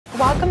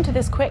Welcome to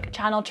this quick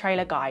channel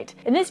trailer guide.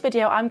 In this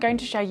video, I'm going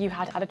to show you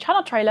how to add a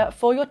channel trailer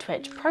for your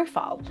Twitch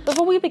profile.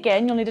 Before we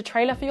begin, you'll need a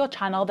trailer for your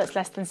channel that's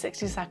less than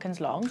 60 seconds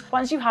long.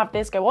 Once you have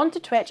this, go on to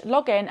Twitch,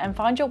 log in and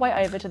find your way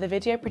over to the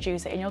video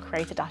producer in your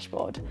creator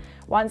dashboard.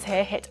 Once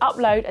here, hit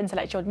upload and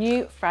select your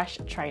new fresh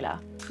trailer.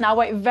 Now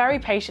wait very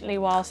patiently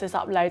whilst this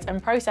uploads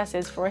and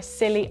processes for a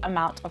silly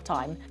amount of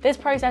time. This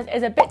process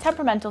is a bit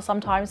temperamental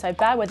sometimes, so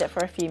bear with it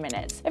for a few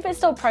minutes. If it's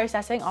still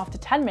processing after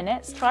 10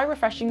 minutes, try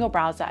refreshing your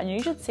browser and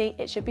you should see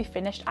it should be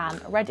finished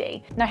and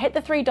ready. Now hit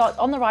the three dots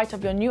on the right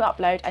of your new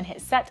upload and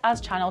hit set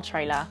as channel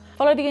trailer.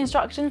 Follow the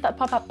instructions that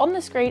pop up on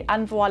the screen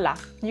and voila!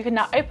 You can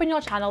now open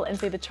your channel and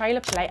see the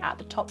trailer play at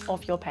the top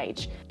of your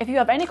page. If you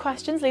have any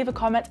questions, leave a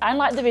comment and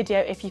like the video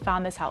if you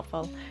found this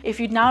helpful. If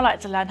you'd now like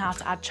to learn how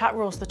to add chat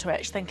rules to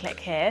Twitch, then click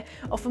here,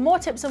 or for more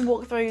tips and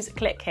walkthroughs,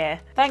 click here.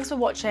 Thanks for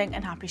watching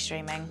and happy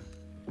streaming.